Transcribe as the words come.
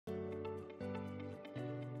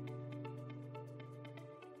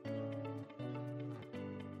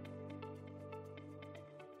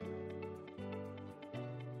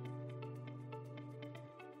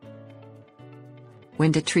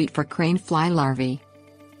When to treat for crane fly larvae.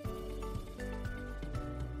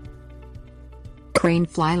 Crane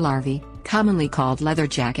fly larvae, commonly called leather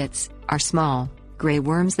jackets, are small, gray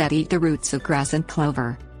worms that eat the roots of grass and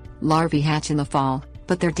clover. Larvae hatch in the fall,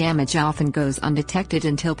 but their damage often goes undetected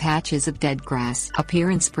until patches of dead grass appear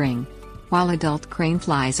in spring. While adult crane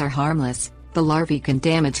flies are harmless, the larvae can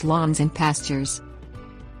damage lawns and pastures.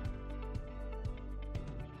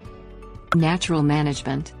 Natural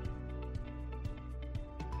management.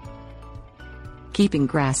 Keeping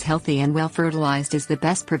grass healthy and well fertilized is the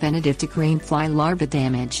best preventative to crane fly larva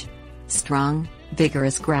damage. Strong,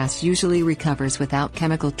 vigorous grass usually recovers without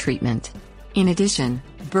chemical treatment. In addition,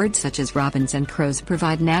 birds such as robins and crows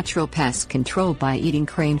provide natural pest control by eating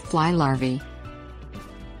crane fly larvae.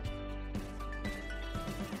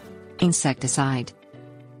 Insecticide.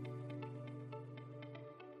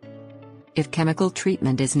 If chemical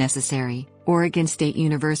treatment is necessary, Oregon State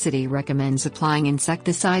University recommends applying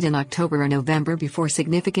insecticide in October or November before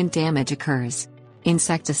significant damage occurs.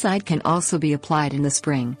 Insecticide can also be applied in the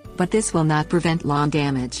spring, but this will not prevent lawn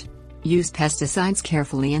damage. Use pesticides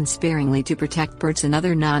carefully and sparingly to protect birds and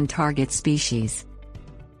other non-target species.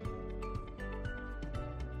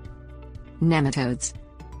 Nematodes.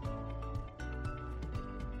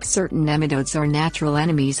 Certain nematodes are natural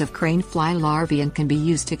enemies of crane fly larvae and can be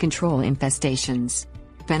used to control infestations.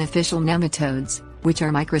 Beneficial nematodes, which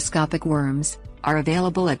are microscopic worms, are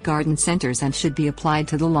available at garden centers and should be applied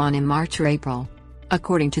to the lawn in March or April.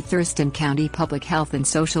 According to Thurston County Public Health and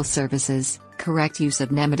Social Services, correct use of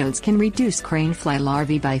nematodes can reduce crane fly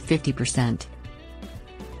larvae by 50%.